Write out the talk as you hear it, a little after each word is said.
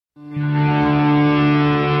You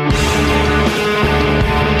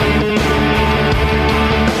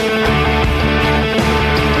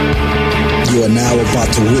are now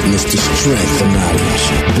about to witness the strength of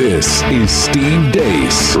knowledge. This is Steve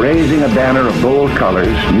Deace. Raising a banner of bold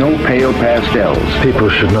colors, no pale pastels. People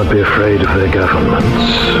should not be afraid of their governments.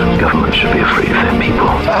 Governments should be afraid of their people.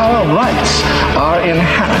 Our rights are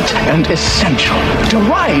inherent and essential,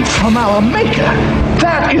 derived from our Maker.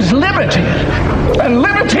 That is liberty. And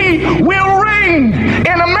liberty will reign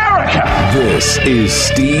in America. This is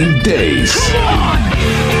Steve Deace.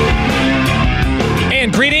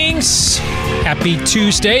 And greetings. Happy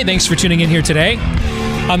Tuesday. Thanks for tuning in here today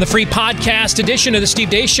on the free podcast edition of the Steve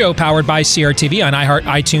Deace Show, powered by CRTV on iHeart,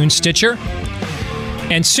 iTunes, Stitcher.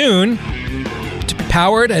 And soon to be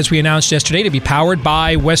powered, as we announced yesterday, to be powered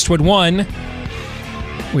by Westwood One.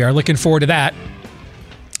 We are looking forward to that.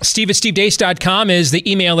 Steve@stevedeace.com is the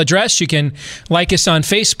email address. You can like us on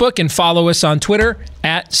Facebook and follow us on Twitter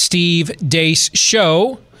at Steve Deace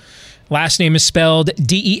Show. Last name is spelled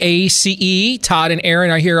D-E-A-C-E. Todd and Aaron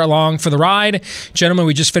are here along for the ride. Gentlemen,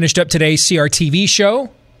 we just finished up today's CRTV show.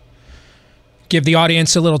 Give the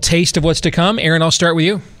audience a little taste of what's to come. Aaron, I'll start with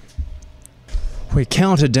you. We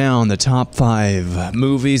counted down the top 5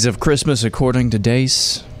 movies of Christmas according to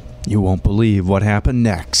Deace. You won't believe what happened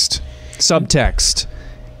next. Subtext: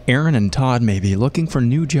 Aaron and Todd may be looking for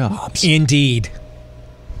new jobs. Indeed.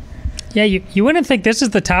 Yeah, you wouldn't think this is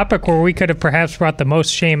the topic where we could have perhaps brought the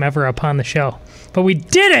most shame ever upon the show. But we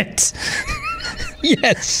did it!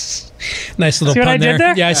 Yes. Nice little see pun what I there. did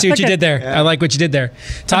there. Yeah, I see what you did there. Yeah. I like what you did there.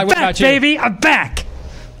 Todd, what about you? Baby, I'm back!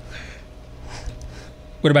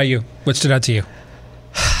 What about you? What stood out to you?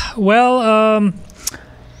 Well,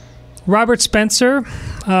 Robert Spencer,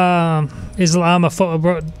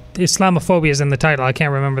 Islamophobia is in the title. I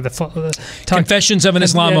can't remember the Confessions of an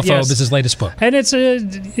Islamophobe yes. is his latest book. And it's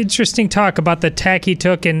an interesting talk about the tack he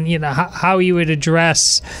took and how he would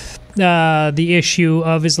address the issue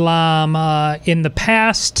of Islam in the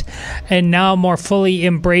past and now more fully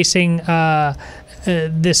embracing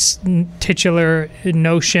this titular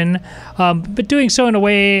notion, but doing so in a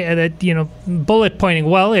way that, bullet pointing,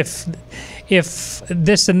 well, if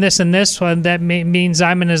this and this and this, well, that means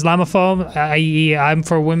I'm an Islamophobe, i.e. I'm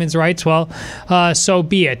for women's rights, well, so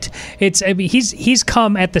be it. He's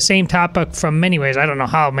come at the same topic from many ways. I don't know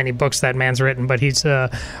how many books that man's written, but he's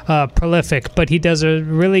prolific. But he does a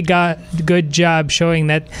really good job showing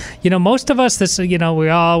that, most of us, we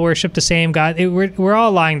all worship the same God. We're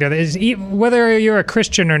all lying to this. Whether you're a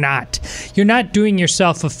Christian or not, you're not doing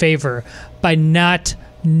yourself a favor by not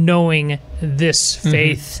knowing this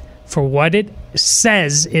faith for what it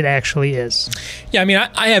says it actually is. Yeah, I mean,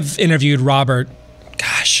 I have interviewed Robert,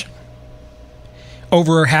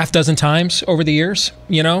 over half dozen times over the years,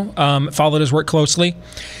 followed his work closely.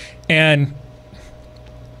 And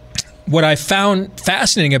what I found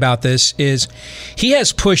fascinating about this is he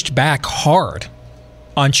has pushed back hard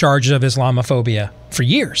on charges of Islamophobia for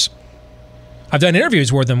years. I've done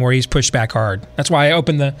interviews with him where he's pushed back hard. That's why I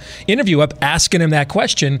opened the interview up asking him that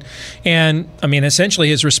question. And, I mean, essentially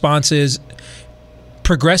his response is,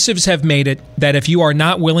 progressives have made it that if you are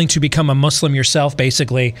not willing to become a Muslim yourself,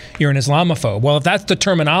 basically, you're an Islamophobe. Well, if that's the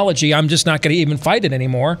terminology, I'm just not going to even fight it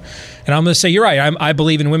anymore. And I'm going to say, you're right. I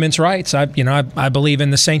believe in women's rights. I believe in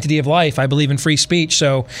the sanctity of life. I believe in free speech.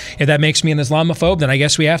 So if that makes me an Islamophobe, then I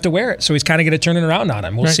guess we have to wear it. So he's kind of going to turn it around on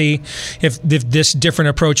him. We'll see if this different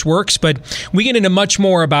approach works. But we get into much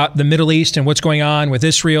more about the Middle East and what's going on with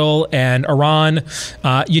Israel and Iran.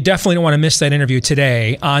 You definitely don't want to miss that interview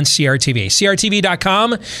today on CRTV. CRTV.com.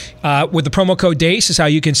 With the promo code DEACE is how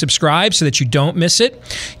you can subscribe so that you don't miss it.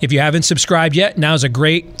 If you haven't subscribed yet, now's a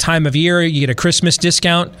great time of year. You get a Christmas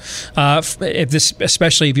discount,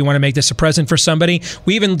 especially if you want to make this a present for somebody.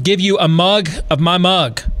 We even give you a mug of my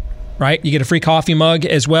mug, right? You get a free coffee mug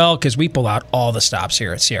as well because we pull out all the stops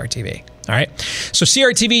here at CRTV. All right. So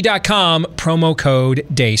CRTV.com, promo code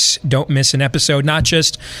DEACE. Don't miss an episode, not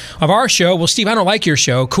just of our show. Well, Steve, I don't like your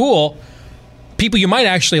show. Cool. People you might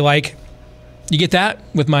actually like. You get that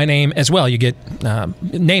with my name as well. You get,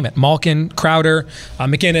 name it, Malkin, Crowder,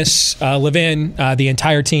 McInnes, Levin, the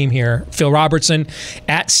entire team here. Phil Robertson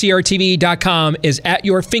at CRTV.com is at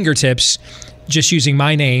your fingertips, just using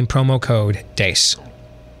my name, promo code DEACE.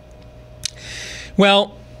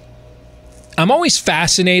 Well, I'm always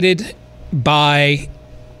fascinated by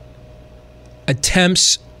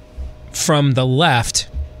attempts from the left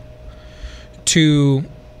to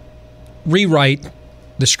rewrite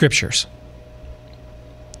the scriptures.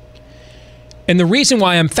 And the reason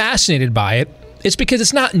why I'm fascinated by it is because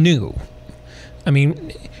it's not new. I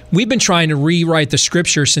mean, we've been trying to rewrite the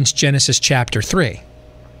scripture since Genesis chapter 3.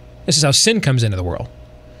 This is how sin comes into the world.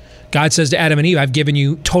 God says to Adam and Eve, I've given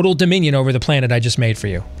you total dominion over the planet I just made for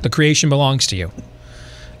you. The creation belongs to you.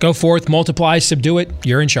 Go forth, multiply, subdue it.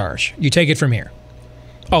 You're in charge. You take it from here.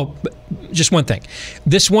 Oh, just one thing.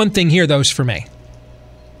 This one thing here, though, is for me.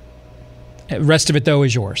 The rest of it, though,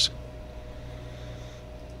 is yours.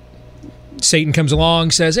 Satan comes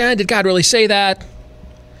along, says, did God really say that?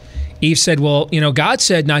 Eve said, well, God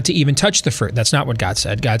said not to even touch the fruit. That's not what God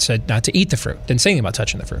said. God said not to eat the fruit. Didn't say anything about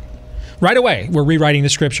touching the fruit. Right away, we're rewriting the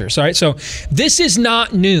scriptures. All right, so this is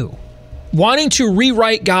not new. Wanting to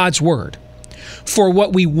rewrite God's word for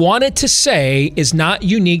what we want it to say is not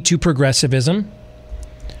unique to progressivism.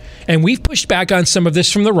 And we've pushed back on some of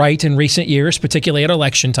this from the right in recent years, particularly at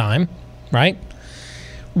election time, right?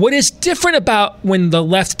 What is different about when the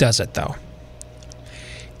left does it, though,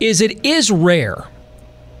 is it is rare.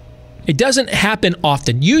 It doesn't happen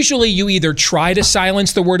often. Usually you either try to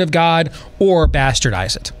silence the word of God or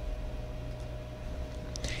bastardize it.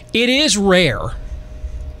 It is rare.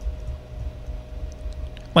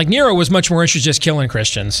 Like Nero was much more interested in just killing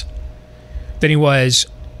Christians than he was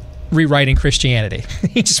rewriting Christianity.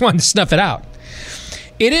 He just wanted to snuff it out.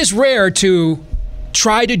 It is rare to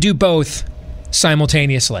try to do both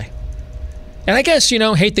simultaneously. And I guess,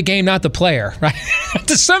 hate the game, not the player, right?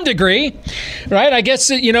 To some degree, right? I guess,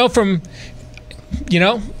 from,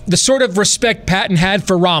 the sort of respect Patton had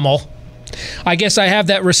for Rommel, I guess I have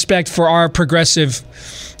that respect for our progressive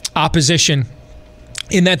opposition,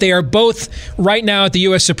 in that they are both right now at the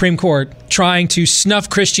U.S. Supreme Court trying to snuff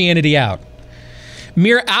Christianity out,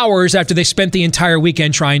 mere hours after they spent the entire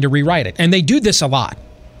weekend trying to rewrite it. And they do this a lot,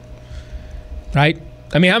 right?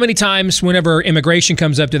 I mean, how many times whenever immigration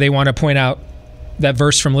comes up do they want to point out that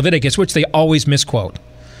verse from Leviticus, which they always misquote?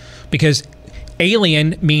 Because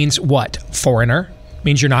alien means what? Foreigner.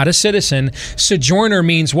 Means you're not a citizen. Sojourner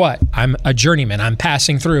means what? I'm a journeyman. I'm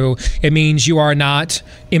passing through. It means you are not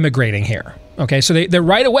immigrating here. Okay, so they're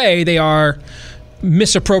right away, they are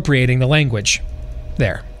misappropriating the language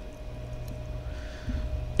there.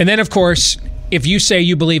 And then, of course, if you say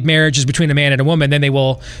you believe marriage is between a man and a woman, then they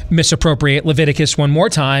will misappropriate Leviticus one more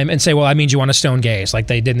time and say, well, that means you want to stone gays, like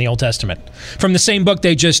they did in the Old Testament. From the same book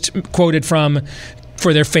they just quoted from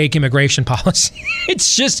for their fake immigration policy.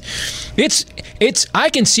 It's I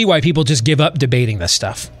can see why people just give up debating this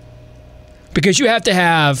stuff. Because you have to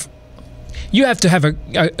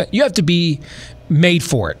be made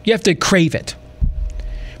for it. You have to crave it.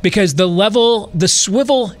 Because the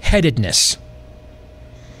swivel-headedness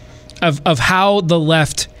of how the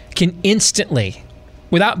left can instantly,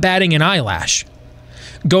 without batting an eyelash,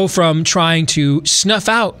 go from trying to snuff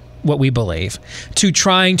out what we believe to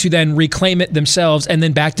trying to then reclaim it themselves, and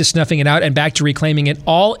then back to snuffing it out and back to reclaiming it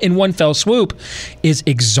all in one fell swoop is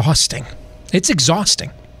exhausting. It's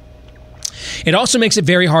exhausting. It also makes it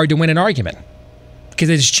very hard to win an argument because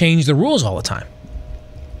they just change the rules all the time.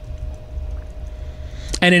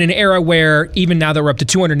 And in an era where, even now that we're up to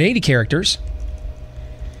 280 characters,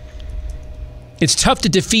 it's tough to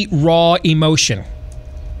defeat raw emotion,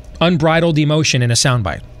 unbridled emotion in a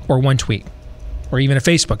soundbite or one tweet or even a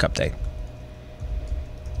Facebook update.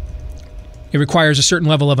 It requires a certain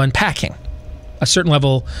level of unpacking, a certain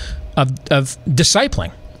level of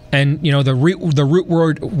discipling. And, the root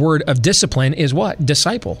word of discipline is what?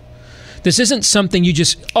 Disciple. This isn't something you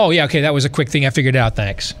just, oh, yeah, okay, that was a quick thing. I figured it out,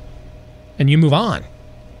 thanks. And you move on.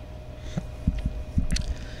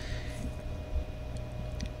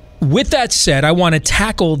 With that said, I want to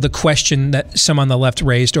tackle the question that some on the left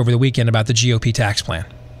raised over the weekend about the GOP tax plan.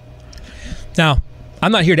 Now,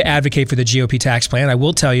 I'm not here to advocate for the GOP tax plan. I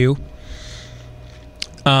will tell you,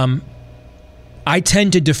 I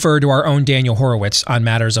tend to defer to our own Daniel Horowitz on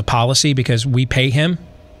matters of policy because we pay him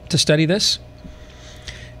to study this.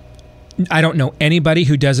 I don't know anybody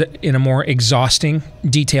who does it in a more exhausting,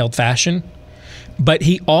 detailed fashion, but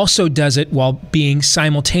he also does it while being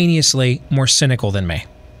simultaneously more cynical than me.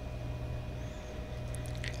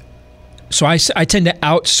 So I tend to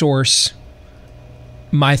outsource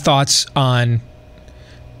my thoughts on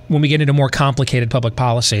when we get into more complicated public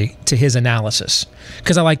policy to his analysis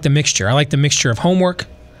because I like the mixture. I like the mixture of homework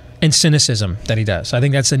and cynicism that he does. I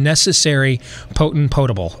think that's a necessary,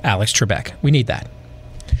 potable Alex Trebek. We need that.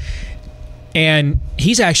 And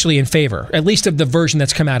he's actually in favor, at least of the version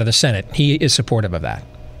that's come out of the Senate. He is supportive of that.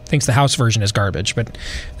 Thinks the House version is garbage, but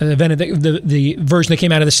the version that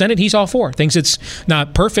came out of the Senate, he's all for. Thinks it's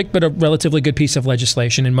not perfect, but a relatively good piece of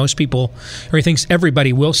legislation. And most people, or he thinks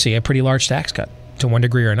everybody will see a pretty large tax cut to one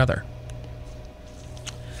degree or another.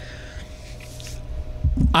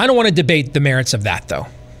 I don't want to debate the merits of that, though.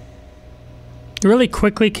 Really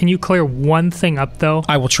quickly, can you clear one thing up, though?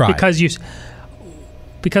 I will try. Because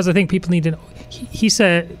because I think people need to know. He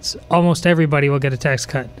says almost everybody will get a tax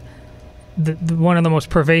cut. One of the most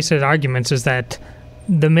pervasive arguments is that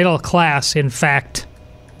the middle class, in fact,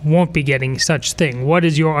 won't be getting such thing. What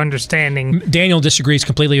is your understanding? Daniel disagrees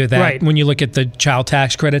completely with that. Right. When you look at the child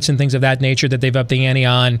tax credits and things of that nature that they've upped the ante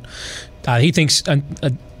on, he thinks,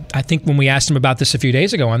 I think when we asked him about this a few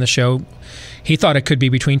days ago on the show, he thought it could be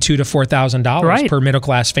between $2,000 to $4,000 per middle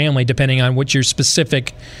class family, depending on what your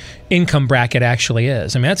specific income bracket actually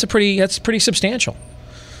is. I mean, that's pretty substantial.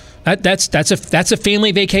 That's a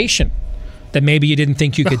family vacation that maybe you didn't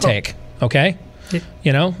think you could take. Okay,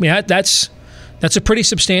 you know, that's a pretty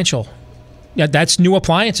substantial. Yeah, that's new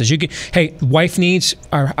appliances. Hey, wife needs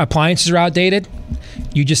our appliances are outdated.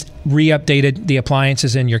 You just re-updated the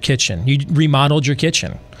appliances in your kitchen. You remodeled your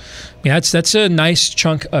kitchen. Yeah, that's a nice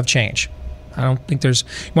chunk of change. I don't think you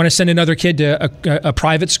want to send another kid to a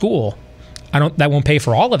private school. That won't pay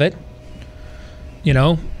for all of it. You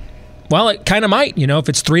know, well, it kind of might. You know, if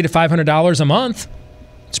it's $300 to $500 a month,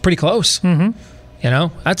 it's pretty close. Mm-hmm. You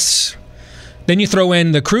know, then you throw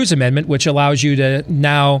in the Cruz Amendment, which allows you to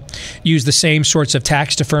now use the same sorts of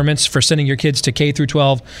tax deferments for sending your kids to K through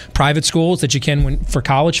 12 private schools that you can for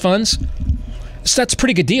college funds. So that's a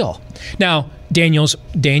pretty good deal. Now, Daniel's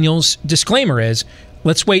disclaimer is,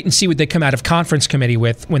 let's wait and see what they come out of conference committee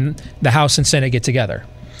with when the House and Senate get together.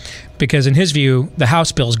 Because in his view, the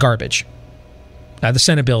House bill is garbage. The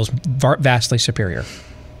Senate bill is vastly superior.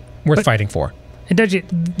 Worth fighting for. And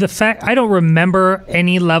the fact I don't remember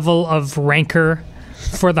any level of rancor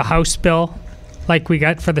for the House bill like we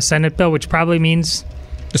got for the Senate bill, which probably means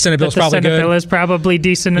the Senate bill is probably good. The Senate bill is probably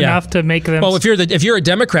decent enough to make them. Well, if you're a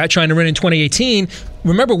Democrat trying to run in 2018,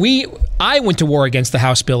 remember I went to war against the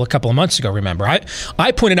House bill a couple of months ago. Remember,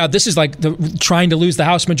 I pointed out this is like trying to lose the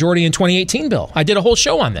House majority in 2018 bill. I did a whole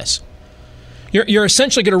show on this. You're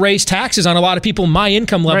essentially going to raise taxes on a lot of people my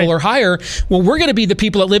income level or higher. Well, we're going to be the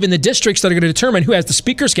people that live in the districts that are going to determine who has the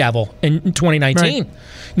speaker's gavel in 2019.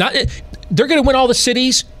 Right. They're going to win all the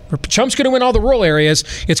cities. Trump's going to win all the rural areas.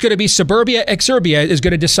 It's going to be suburbia, exurbia is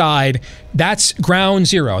going to decide. That's ground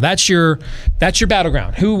zero. That's your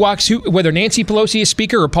battleground. Whether Nancy Pelosi is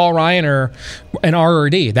speaker or Paul Ryan or an R or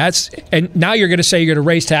D. And now you're going to say you're going to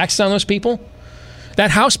raise taxes on those people?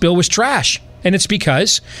 That House bill was trash. And it's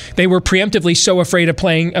because they were preemptively so afraid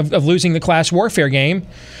of losing the class warfare game.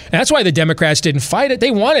 And that's why the Democrats didn't fight it.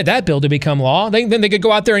 They wanted that bill to become law. Then they could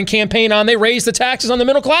go out there and campaign on, they raised the taxes on the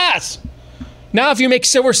middle class. Now, if you make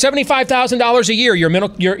over $75,000 a year,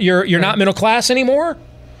 you're not middle class anymore?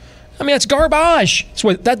 I mean, that's garbage.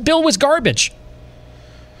 That bill was garbage.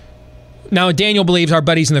 Now, Daniel believes our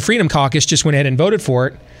buddies in the Freedom Caucus just went ahead and voted for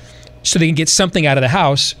it so they can get something out of the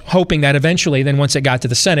House, hoping that eventually, then once it got to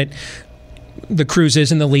the Senate, the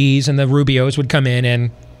Cruzes and the Lees and the Rubios would come in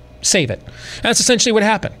and save it. And that's essentially what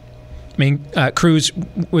happened. I mean, Cruz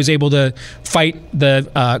was able to fight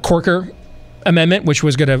the Corker Amendment, which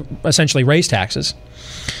was going to essentially raise taxes.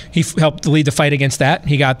 He helped lead the fight against that.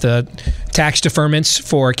 He got the tax deferments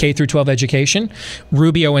for K through 12 education.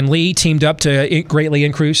 Rubio and Lee teamed up to greatly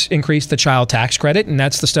increase the child tax credit, and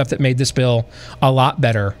that's the stuff that made this bill a lot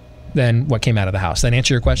better than what came out of the House. That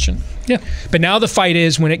answer your question? Yeah. But now the fight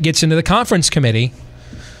is when it gets into the conference committee,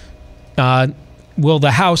 will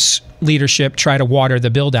the House leadership try to water the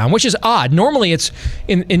bill down? Which is odd. Normally it's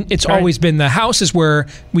always been the House is where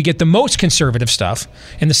we get the most conservative stuff,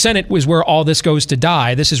 and the Senate was where all this goes to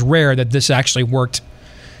die. This is rare that this actually worked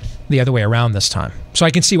the other way around this time. So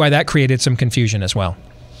I can see why that created some confusion as well.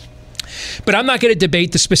 But I'm not going to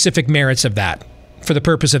debate the specific merits of that for the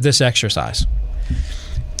purpose of this exercise.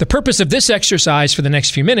 The purpose of this exercise for the next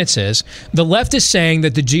few minutes is the left is saying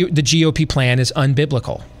that the GOP plan is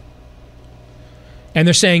unbiblical. And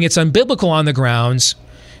they're saying it's unbiblical on the grounds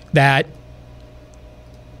that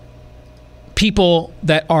people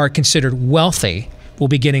that are considered wealthy will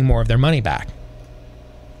be getting more of their money back.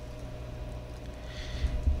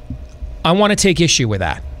 I want to take issue with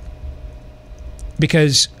that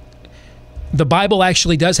because the Bible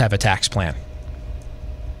actually does have a tax plan.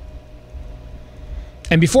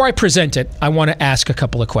 And before I present it, I want to ask a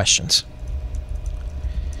couple of questions.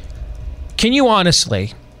 Can you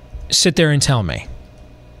honestly sit there and tell me?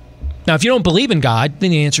 Now, if you don't believe in God,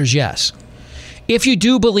 then the answer is yes. If you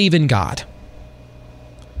do believe in God,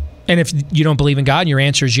 and if you don't believe in God and your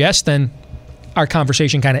answer is yes, then our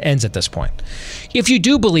conversation kind of ends at this point. If you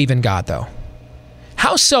do believe in God, though,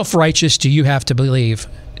 how self-righteous do you have to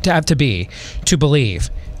be to believe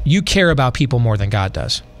you care about people more than God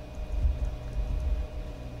does?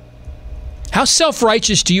 How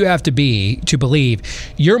self-righteous do you have to be to believe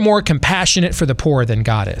you're more compassionate for the poor than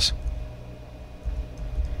God is?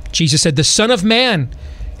 Jesus said, the Son of Man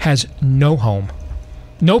has no home,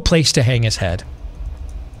 no place to hang his head.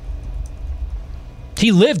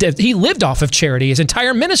 He lived off of charity his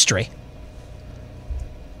entire ministry.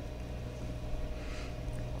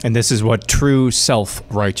 And this is what true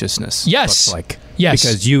self-righteousness looks like. Yes.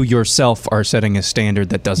 Because you yourself are setting a standard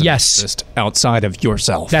that doesn't exist outside of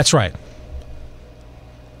yourself. That's right.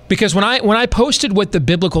 Because when I posted what the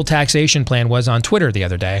biblical taxation plan was on Twitter the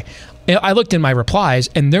other day, I looked in my replies,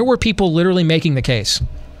 and there were people literally making the case.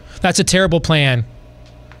 That's a terrible plan.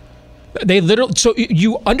 So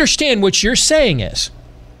you understand what you're saying is,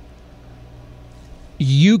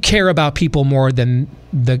 you care about people more than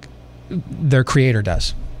their creator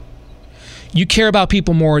does. You care about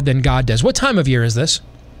people more than God does. What time of year is this?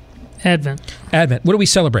 Advent. What do we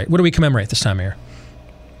celebrate? What do we commemorate this time of year?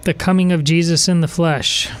 The coming of Jesus in the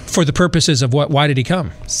flesh. For the purposes of what? Why did he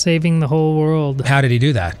come? Saving the whole world. How did he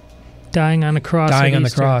do that? Dying on a cross. Dying on the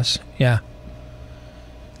cross. Yeah.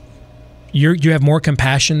 You have more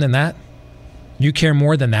compassion than that? You care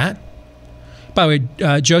more than that? By the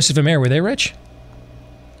way, Joseph and Mary, were they rich?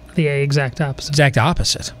 The exact opposite. Exact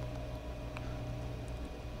opposite.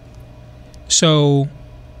 So,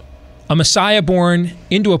 a Messiah born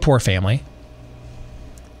into a poor family,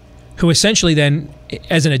 who essentially then,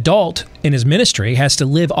 as an adult in his ministry, has to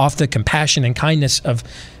live off the compassion and kindness of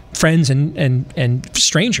friends and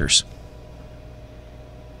strangers.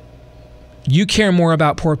 You care more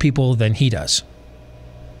about poor people than he does.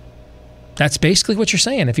 That's basically what you're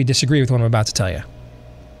saying if you disagree with what I'm about to tell you.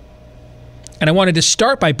 And I wanted to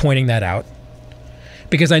start by pointing that out,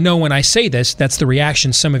 because I know when I say this, that's the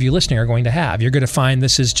reaction some of you listening are going to have. You're going to find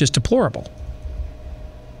this is just deplorable.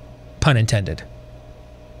 Pun intended.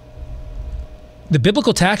 The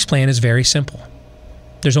biblical tax plan is very simple.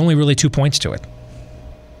 There's only really 2 points to it.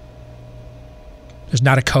 There's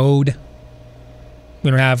not a code. We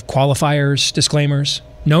don't have qualifiers, disclaimers,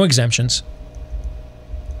 no exemptions.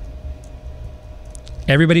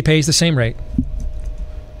 Everybody pays the same rate,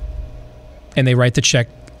 and they write the check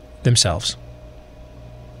themselves.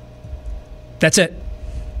 That's it.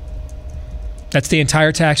 That's the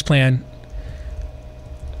entire tax plan.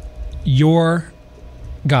 Your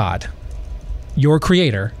God, your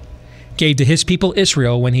Creator, gave to his people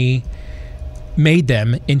Israel when he made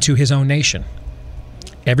them into his own nation.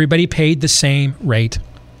 Everybody paid the same rate,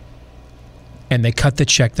 and they cut the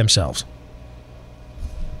check themselves.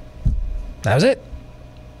 That was it.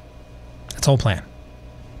 That's the whole plan.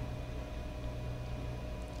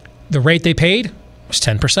 The rate they paid was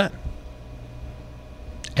 10%.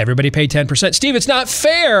 Everybody paid 10%. Steve, it's not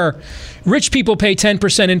fair. Rich people pay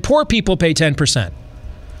 10% and poor people pay 10%.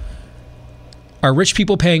 Are rich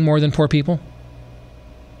people paying more than poor people?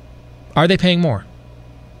 Are they paying more?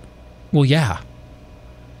 Well, yeah.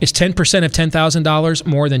 Is 10% of $10,000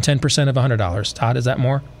 more than 10% of $100? Todd, is that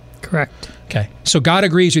more? Correct. Okay. So God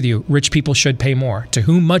agrees with you. Rich people should pay more. To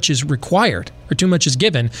whom much is required, or too much is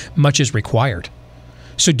given, much is required.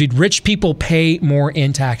 So did rich people pay more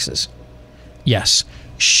in taxes? Yes.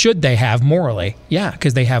 Should they have morally? Yeah,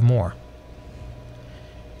 because they have more.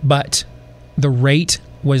 But the rate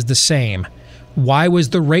was the same. Why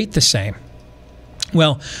was the rate the same?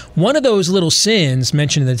 Well, one of those little sins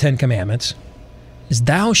mentioned in the Ten Commandments is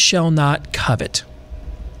thou shalt not covet.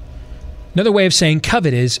 Another way of saying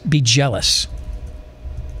covet is be jealous.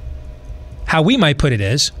 How we might put it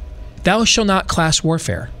is, thou shalt not class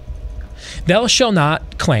warfare. Thou shalt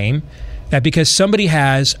not claim that because somebody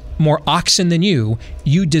has more oxen than you,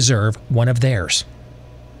 you deserve one of theirs.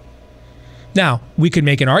 Now, we could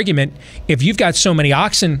make an argument, if you've got so many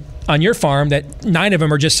oxen on your farm that 9 of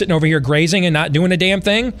them are just sitting over here grazing and not doing a damn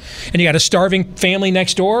thing, and you got a starving family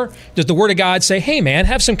next door, does the Word of God say, hey man,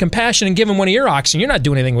 have some compassion and give them one of your oxen? You're not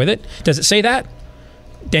doing anything with it. Does it say that?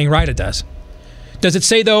 Dang right it does. Does it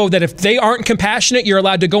say, though, that if they aren't compassionate, you're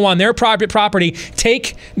allowed to go on their private property,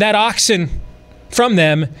 take that oxen from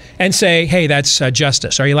them, and say, hey, that's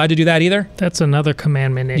justice? Are you allowed to do that either? That's another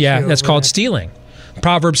commandment issue. Yeah, that's called stealing.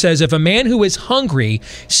 Proverbs says, if a man who is hungry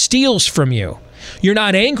steals from you, you're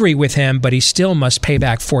not angry with him, but he still must pay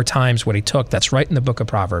back 4 times what he took. That's right in the book of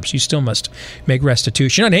Proverbs. You still must make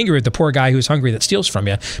restitution. You're not angry with the poor guy who's hungry that steals from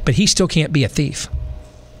you, but he still can't be a thief.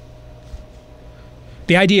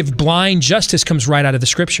 The idea of blind justice comes right out of the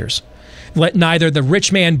scriptures. Let neither the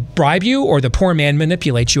rich man bribe you or the poor man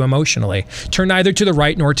manipulate you emotionally. Turn neither to the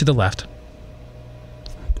right nor to the left.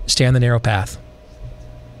 Stay on the narrow path.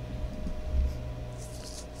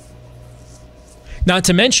 Not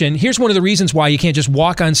to mention, here's one of the reasons why you can't just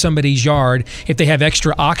walk on somebody's yard if they have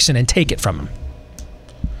extra oxen and take it from them.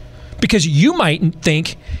 Because you might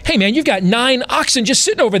think, hey man, you've got 9 oxen just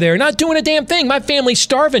sitting over there, not doing a damn thing. My family's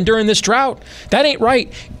starving during this drought. That ain't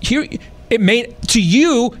right. Here, it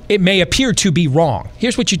may appear to be wrong.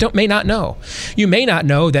 Here's what you may not know. You may not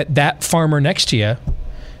know that farmer next to you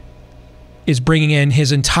is bringing in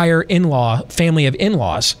his entire family of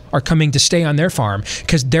in-laws are coming to stay on their farm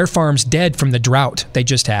because their farm's dead from the drought they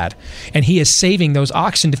just had. And he is saving those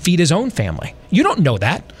oxen to feed his own family. You don't know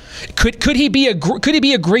that. Could he be a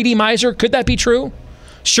greedy miser? Could that be true?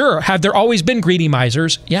 Sure. Have there always been greedy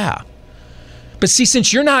misers? Yeah. But see,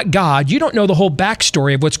 since you're not God, you don't know the whole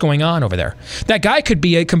backstory of what's going on over there. That guy could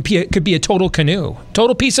be a total canoe,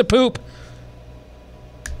 total piece of poop.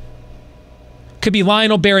 Could be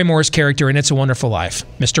Lionel Barrymore's character in It's a Wonderful Life,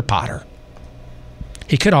 Mr. Potter.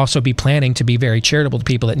 He could also be planning to be very charitable to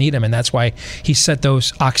people that need him, and that's why he set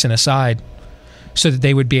those oxen aside so that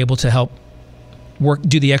they would be able to help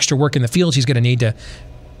do the extra work in the fields he's going to need to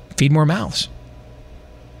feed more mouths.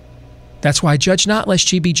 That's why judge not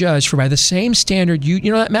lest ye be judged, for by the same standard you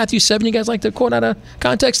know that Matthew 7 you guys like to quote out of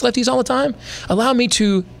context, lefties, all the time? Allow me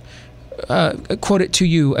to quote it to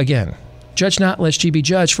you again. Judge not lest ye be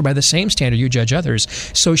judged, for by the same standard you judge others,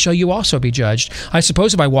 so shall you also be judged. I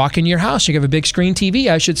suppose if I walk into your house, you have a big screen TV,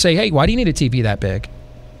 I should say, hey, why do you need a TV that big?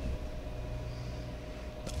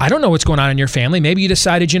 I don't know what's going on in your family. Maybe you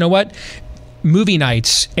decided, you know what? Movie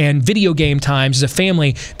nights and video game times as a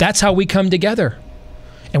family, that's how we come together.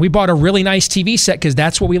 And we bought a really nice TV set because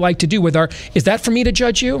that's what we like to do with our... Is that for me to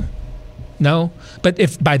judge you? No. But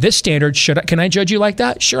if by this standard, can I judge you like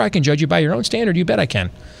that? Sure, I can judge you by your own standard. You bet I can.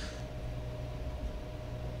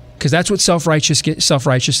 Because that's what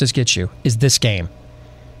self-righteousness gets you, is this game.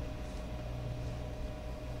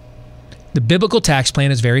 The biblical tax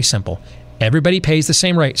plan is very simple. Everybody pays the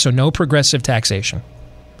same rate, so no progressive taxation.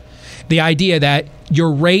 The idea that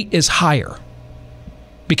your rate is higher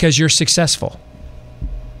because you're successful.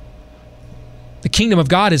 The kingdom of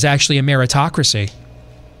God is actually a meritocracy.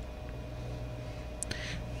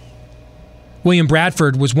 William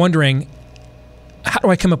Bradford was wondering, how do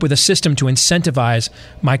I come up with a system to incentivize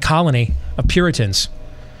my colony of Puritans?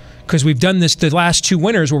 Because we've done this the last 2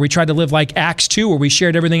 winters where we tried to live like Acts 2, where we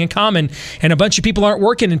shared everything in common, and a bunch of people aren't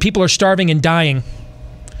working and people are starving and dying.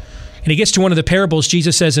 And he gets to one of the parables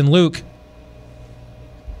Jesus says in Luke,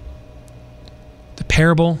 the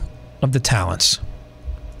parable of the talents.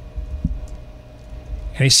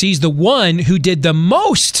 And he sees the one who did the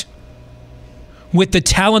most with the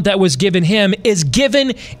talent that was given him is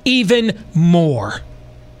given even more.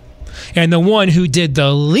 And the one who did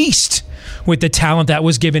the least with the talent that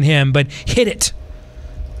was given him, but hid it,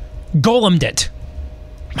 golemed it,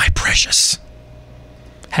 my precious,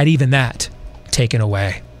 had even that taken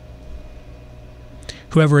away.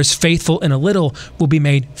 Whoever is faithful in a little will be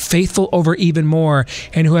made faithful over even more,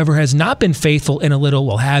 and whoever has not been faithful in a little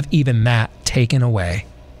will have even that taken away.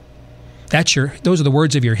 Those are the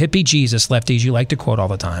words of your hippie Jesus, lefties, you like to quote all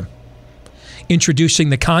the time. Introducing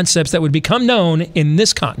the concepts that would become known in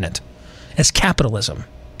this continent as capitalism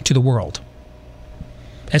to the world.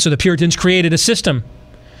 And so the Puritans created a system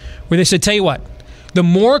where they said, tell you what, the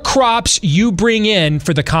more crops you bring in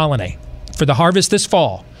for the colony, for the harvest this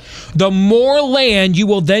fall, the more land you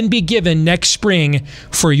will then be given next spring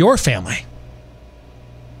for your family.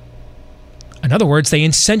 In other words, they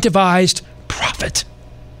incentivized profit.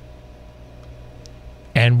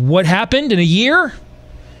 And what happened in a year?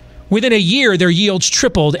 Within a year, their yields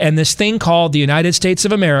tripled, and this thing called the United States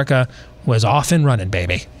of America was off and running,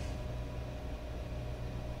 baby.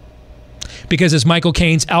 Because as Michael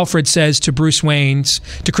Caine's Alfred says to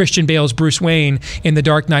Christian Bale's Bruce Wayne in The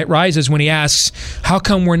Dark Knight Rises, when he asks, how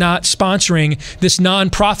come we're not sponsoring this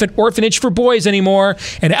non-profit orphanage for boys anymore?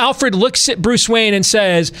 And Alfred looks at Bruce Wayne and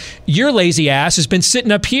says, your lazy ass has been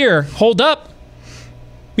sitting up here. Hold up.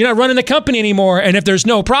 You're not running the company anymore. And if there's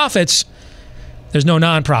no profits, there's no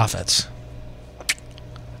non-profits.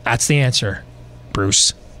 That's the answer,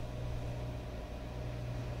 Bruce.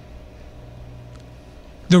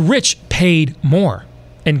 The rich paid more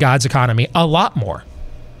in God's economy, a lot more.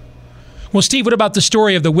 Well, Steve, what about the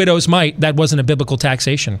story of the widow's mite? That wasn't a biblical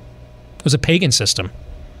taxation. It was a pagan system.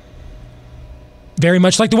 Very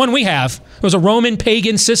much like the one we have. It was a Roman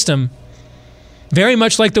pagan system, very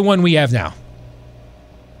much like the one we have now.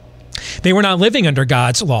 They were not living under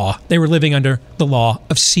God's law. They were living under the law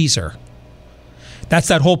of Caesar. That's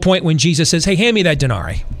that whole point when Jesus says, hey, hand me that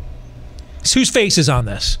denarii. So whose face is on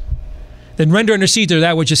this? Then render unto Caesar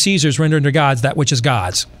that which is Caesar's, render unto God's that which is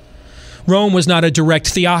God's. Rome was not a direct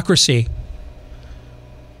theocracy.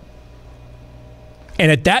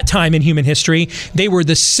 And at that time in human history, they were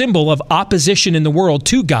the symbol of opposition in the world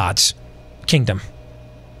to God's kingdom.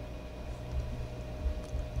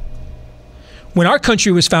 When our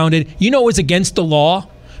country was founded, you know it was against the law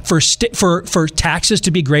for taxes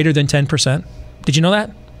to be greater than 10%? Did you know that?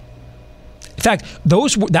 In fact,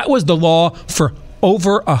 that was the law for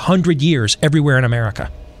over 100 years everywhere in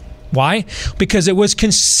America. Why? Because it was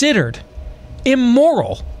considered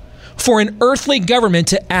immoral for an earthly government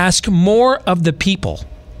to ask more of the people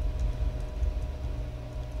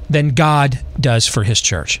than God does for his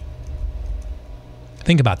church.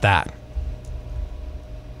 Think about that.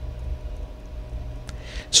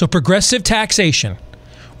 So progressive taxation,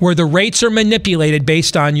 where the rates are manipulated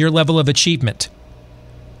based on your level of achievement,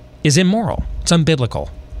 is immoral. It's unbiblical.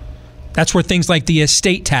 That's where things like the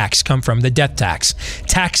estate tax come from, the death tax,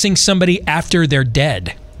 taxing somebody after they're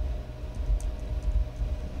dead.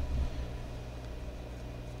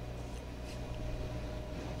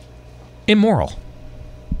 Immoral.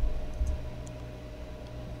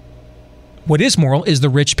 What is moral is the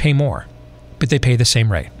rich pay more, but they pay the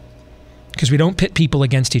same rate. Because we don't pit people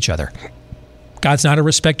against each other. God's not a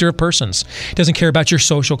respecter of persons. He doesn't care about your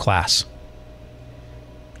social class.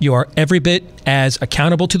 You are every bit as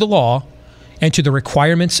accountable to the law and to the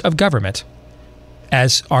requirements of government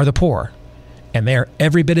as are the poor. And they are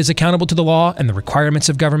every bit as accountable to the law and the requirements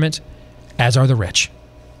of government as are the rich.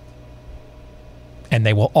 And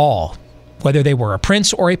they will all, whether they were a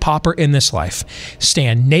prince or a pauper in this life,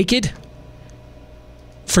 stand naked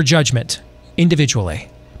for judgment individually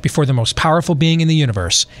before the most powerful being in the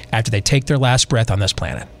universe after they take their last breath on this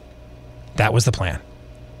planet. That was the plan.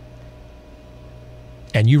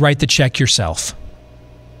 And you write the check yourself.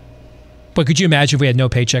 But could you imagine if we had no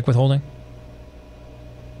paycheck withholding?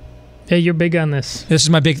 Yeah, you're big on this. This is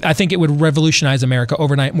my big. I think it would revolutionize America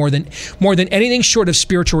overnight more than anything short of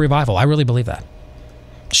spiritual revival. I really believe that.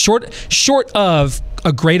 Short of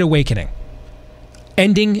a great awakening,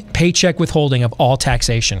 ending paycheck withholding of all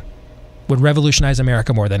taxation would revolutionize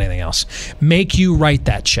America more than anything else. Make you write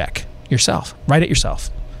that check yourself. Write it yourself.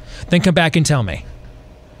 Then come back and tell me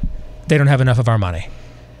they don't have enough of our money.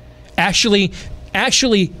 Actually,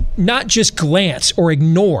 not just glance or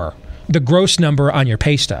ignore the gross number on your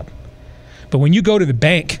pay stub, but when you go to the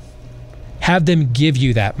bank, have them give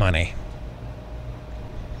you that money.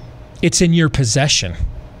 It's in your possession.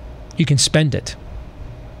 You can spend it.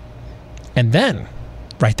 And then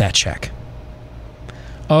write that check.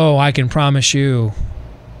 Oh, I can promise you,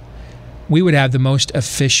 we would have the most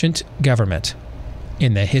efficient government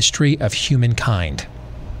in the history of humankind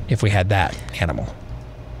if we had that animal.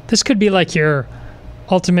 This could be like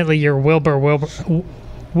ultimately your William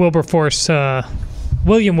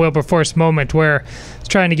Wilberforce moment where he's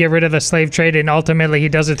trying to get rid of the slave trade and ultimately he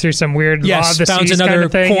does it through some weird law of the founds seas another kind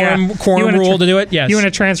of thing. quorum rule to do it. Yes. You want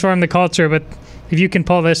to transform the culture, but if you can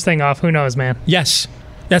pull this thing off, who knows, man? Yes.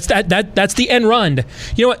 That's the end run.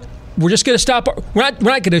 You know what? We're just going to stop. We're not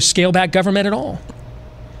going to scale back government at all.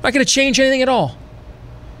 We're not going to change anything at all.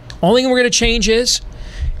 Only thing we're going to change is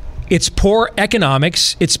it's poor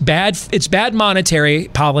economics. It's bad monetary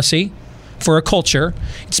policy for a culture.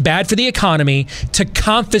 It's bad for the economy to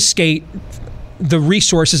confiscate the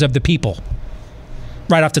resources of the people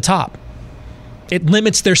right off the top. It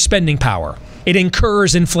limits their spending power. It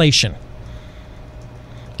incurs inflation.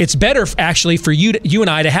 It's better actually for you and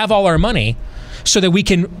I to have all our money so that we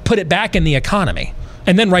can put it back in the economy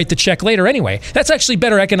and then write the check later anyway. That's actually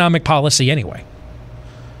better economic policy anyway.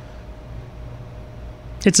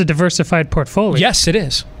 It's a diversified portfolio. Yes, it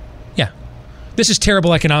is. Yeah. This is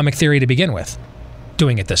terrible economic theory to begin with,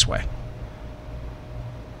 doing it this way.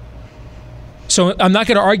 So I'm not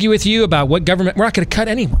going to argue with you about what government, we're not going to cut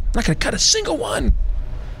anyone. We're not going to cut a single one.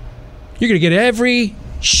 You're going to get every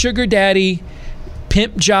sugar daddy,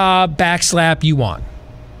 pimp job, backslap you want.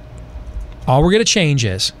 All we're going to change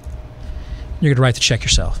is you're going to write the check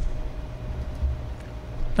yourself.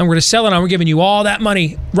 And we're going to sell it on. We're giving you all that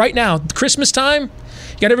money right now. Christmas time,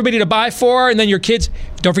 you got everybody to buy for, and then your kids,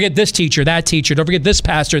 don't forget this teacher, that teacher, don't forget this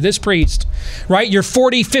pastor, this priest, right? You're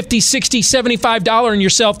 $40, $50, $60, $75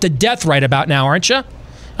 yourself to death right about now, aren't you?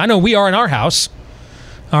 I know we are in our house.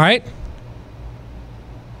 All right?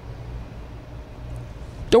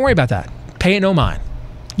 Don't worry about that. Pay it no mind.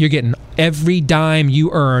 You're getting every dime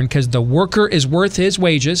you earn because the worker is worth his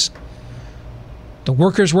wages. The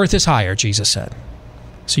worker's worth his hire, Jesus said.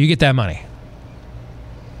 So you get that money.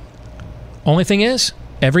 Only thing is,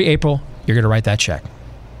 every April, you're going to write that check.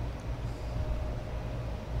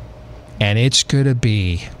 And it's going to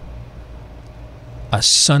be a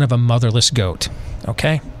son of a motherless goat,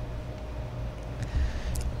 okay?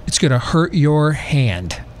 It's going to hurt your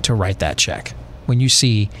hand to write that check when you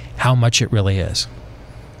see how much it really is.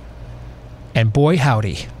 And boy,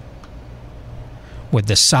 howdy, with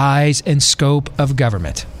the size and scope of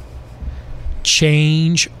government,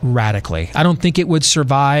 change radically. I don't think it would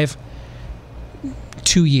survive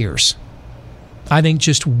 2 years. I think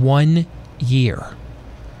just 1 year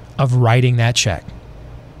of writing that check.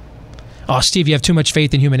 Oh, Steve, you have too much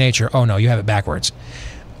faith in human nature. Oh, no, you have it backwards.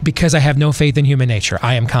 Because I have no faith in human nature,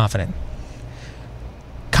 I am confident.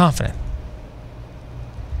 Confident.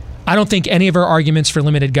 I don't think any of our arguments for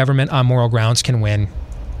limited government on moral grounds can win.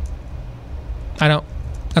 I don't.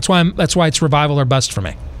 That's why it's revival or bust for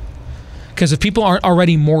me. Because if people aren't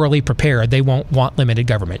already morally prepared, they won't want limited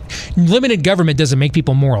government. Limited government doesn't make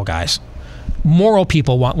people moral, guys. Moral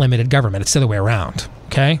people want limited government. It's the other way around.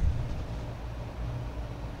 Okay?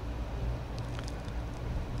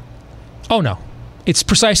 Oh, no. It's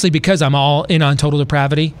precisely because I'm all in on total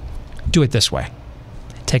depravity. Do it this way.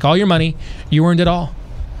 Take all your money. You earned it all.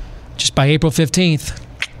 Just by April 15th,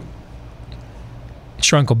 it's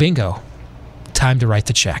your Uncle Bingo. Time to write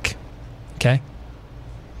the check. Okay?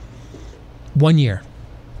 1 year.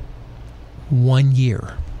 1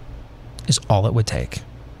 year is all it would take.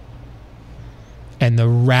 And the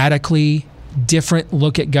radically different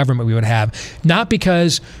look at government we would have, not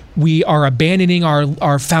because we are abandoning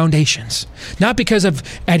our foundations, not because of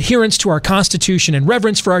adherence to our Constitution and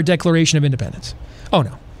reverence for our Declaration of Independence. Oh,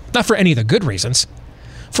 no. Not for any of the good reasons.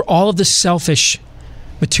 For all of the selfish,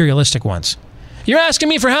 materialistic ones. You're asking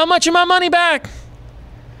me for how much of my money back?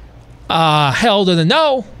 Hell to the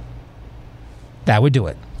no. That would do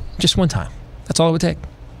it. Just one time. That's all it would take.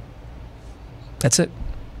 That's it.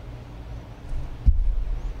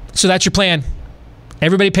 So that's your plan.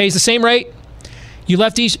 Everybody pays the same rate. You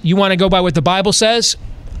lefties, you want to go by what the Bible says?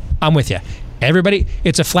 I'm with you. Everybody,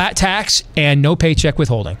 it's a flat tax and no paycheck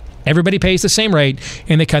withholding. Everybody pays the same rate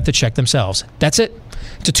and they cut the check themselves. That's it.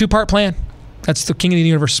 It's a two-part plan. That's the King of the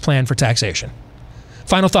Universe's plan for taxation.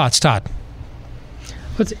 Final thoughts, Todd.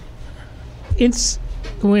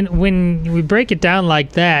 When we break it down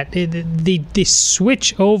like that, the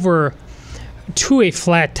switch over to a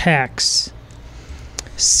flat tax.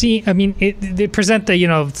 They present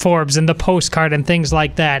the Forbes and the postcard and things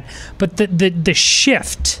like that, but the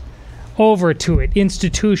shift over to it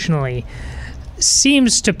institutionally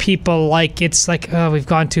seems to people like it's like, oh, we've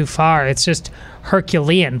gone too far. It's just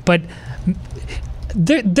Herculean, but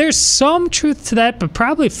there's some truth to that, but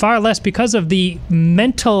probably far less because of the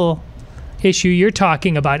mental issue you're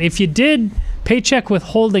talking about. If you did paycheck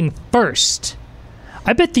withholding first,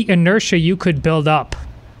 I bet the inertia you could build up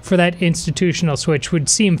for that institutional switch would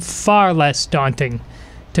seem far less daunting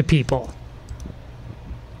to people.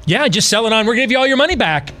 Yeah, just sell it on, we're going to give you all your money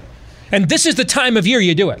back. And this is the time of year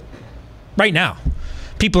you do it. Right now.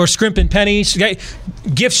 People are scrimping pennies.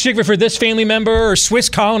 Gift certificate for this family member, or Swiss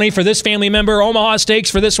Colony for this family member, Omaha Steaks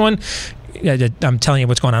for this one. I'm telling you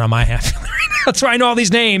what's going on my half. That's why I know all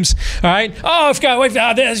these names. All right. Oh, I've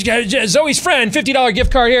got Zoe's friend, $50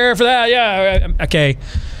 gift card here for that. Yeah. Okay.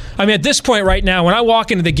 I mean, at this point right now, when I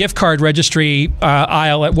walk into the gift card registry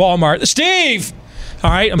aisle at Walmart, Steve!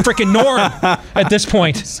 All right, I'm freaking Norm at this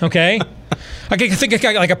point, okay? I think I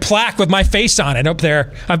got like a plaque with my face on it up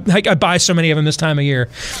there. I buy so many of them this time of year.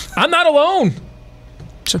 I'm not alone.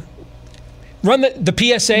 So run the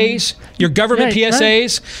PSAs, your government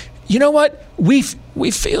PSAs. Right. You know what? We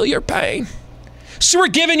feel your pain. So we're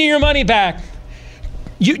giving you your money back.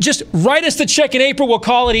 You just write us the check in April. We'll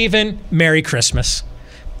call it even. Merry Christmas.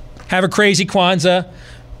 Have a crazy Kwanzaa.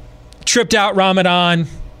 Tripped out Ramadan.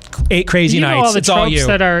 8 crazy nights. All the it's all you. Tropes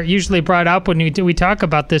that are usually brought up when we talk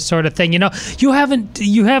about this sort of thing. You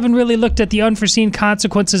haven't really looked at the unforeseen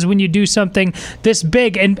consequences when you do something this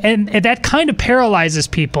big, and that kind of paralyzes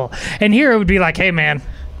people. And here it would be like, hey man,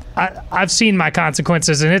 I've seen my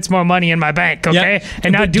consequences, and it's more money in my bank. Okay, yep.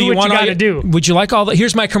 And now do what you got to do. Would you like all the?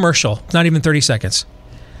 Here's my commercial. Not even 30 seconds.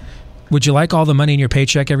 Would you like all the money in your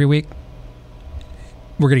paycheck every week?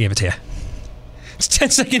 We're gonna give it to you. It's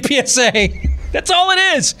 10-second PSA. That's all it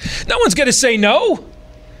is. No one's going to say no.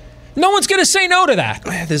 No one's going to say no to that.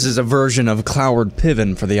 This is a version of Cloward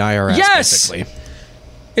Piven for the IRS, basically.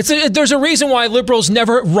 There's a reason why liberals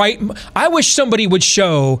never write. I wish somebody would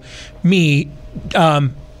show me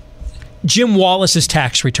Jim Wallace's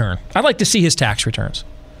tax return. I'd like to see his tax returns.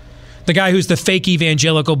 The guy who's the fake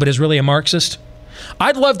evangelical but is really a Marxist.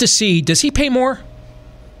 I'd love to see, does he pay more?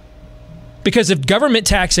 Because if government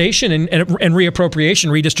taxation and reappropriation,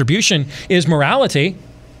 redistribution is morality,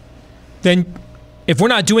 then if we're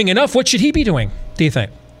not doing enough, what should he be doing, do you think?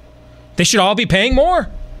 They should all be paying more.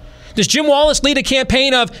 Does Jim Wallace lead a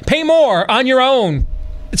campaign of pay more on your own?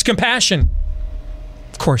 It's compassion.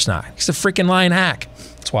 Of course not. He's a freaking lying hack.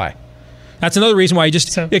 That's why. That's another reason why you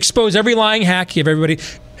just expose every lying hack, give everybody,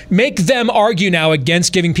 make them argue now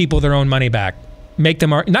against giving people their own money back. Make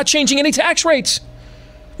them not changing any tax rates.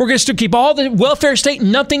 We're going to still keep all the welfare state.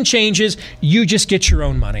 Nothing changes. You just get your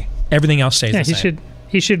own money. Everything else stays the same.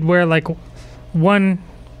 He should wear like one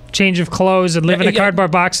change of clothes and live in a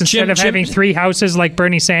cardboard box instead of having 3 houses like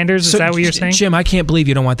Bernie Sanders. Is that what you're saying? Jim, I can't believe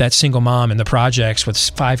you don't want that single mom in the projects with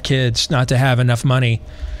 5 kids not to have enough money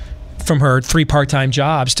from her 3 part-time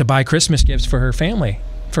jobs to buy Christmas gifts for her family,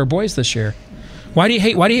 for her boys this year. Why do you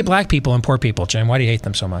hate black people and poor people, Jim? Why do you hate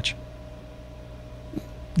them so much?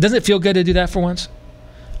 Doesn't it feel good to do that for once?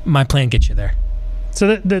 My plan gets you there.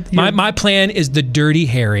 So my plan is the Dirty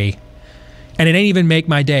Harry, and it ain't even make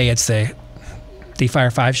my day. It's the did he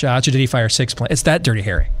fire 5 shots or did he fire 6 plan? It's that Dirty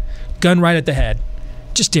Harry, gun right at the head.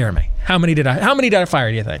 Just dare me. How many did I fire?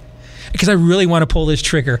 Do you think? Because I really want to pull this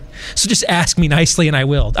trigger. So just ask me nicely, and I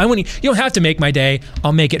will. You don't have to make my day.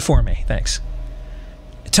 I'll make it for me. Thanks.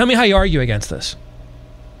 Tell me how you argue against this.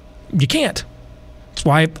 You can't.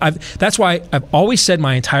 That's why I've always said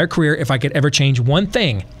my entire career, if I could ever change one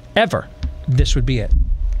thing, ever, this would be it.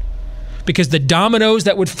 Because the dominoes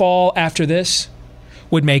that would fall after this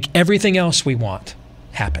would make everything else we want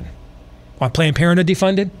happen. Want Planned Parenthood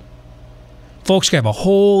defunded? Folks could have a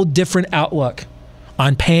whole different outlook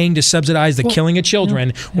on paying to subsidize the killing of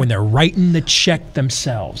children when they're writing the check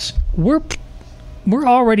themselves. We're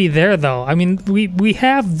already there, though. I mean, we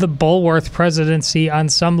have the Bulworth presidency on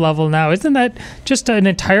some level now. Isn't that just an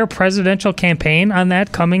entire presidential campaign on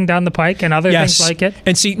that coming down the pike and other things like it?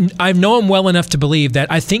 And see, I know him well enough to believe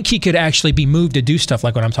that I think he could actually be moved to do stuff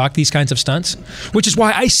like what I'm talking, these kinds of stunts, which is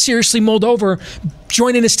why I seriously mulled over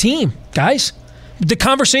joining his team, guys. The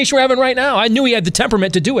conversation we're having right now, I knew he had the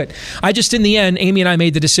temperament to do it. I just, in the end, Amy and I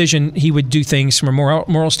made the decision he would do things from a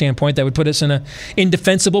moral standpoint that would put us in an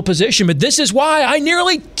indefensible position. But this is why I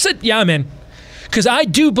nearly said, yeah, I'm in. Because I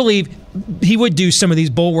do believe he would do some of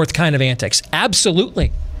these Bulworth kind of antics.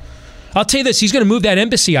 Absolutely. I'll tell you this, he's going to move that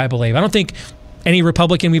embassy, I believe. I don't think any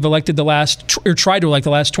Republican we've elected tried to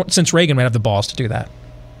elect since Reagan would have the balls to do that.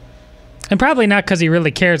 And probably not because he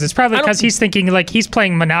really cares. It's probably because he's thinking like he's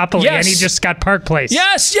playing Monopoly and he just got Park Place.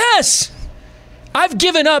 Yes. I've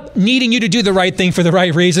given up needing you to do the right thing for the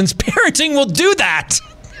right reasons. Parenting will do that.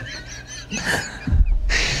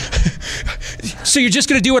 So you're just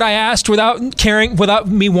going to do what I asked without caring, without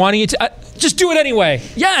me wanting you to? Just do it anyway.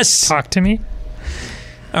 Yes. Talk to me.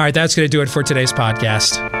 All right, that's going to do it for today's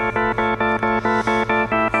podcast.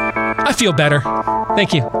 I feel better.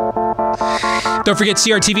 Thank you. Don't forget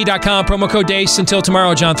crtv.com, promo code DACE. Until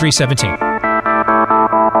tomorrow, John 3:17.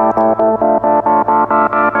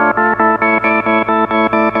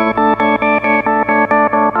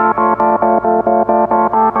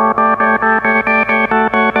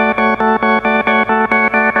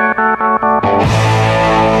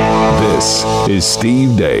 This is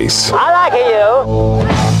Steve Deace. I like you.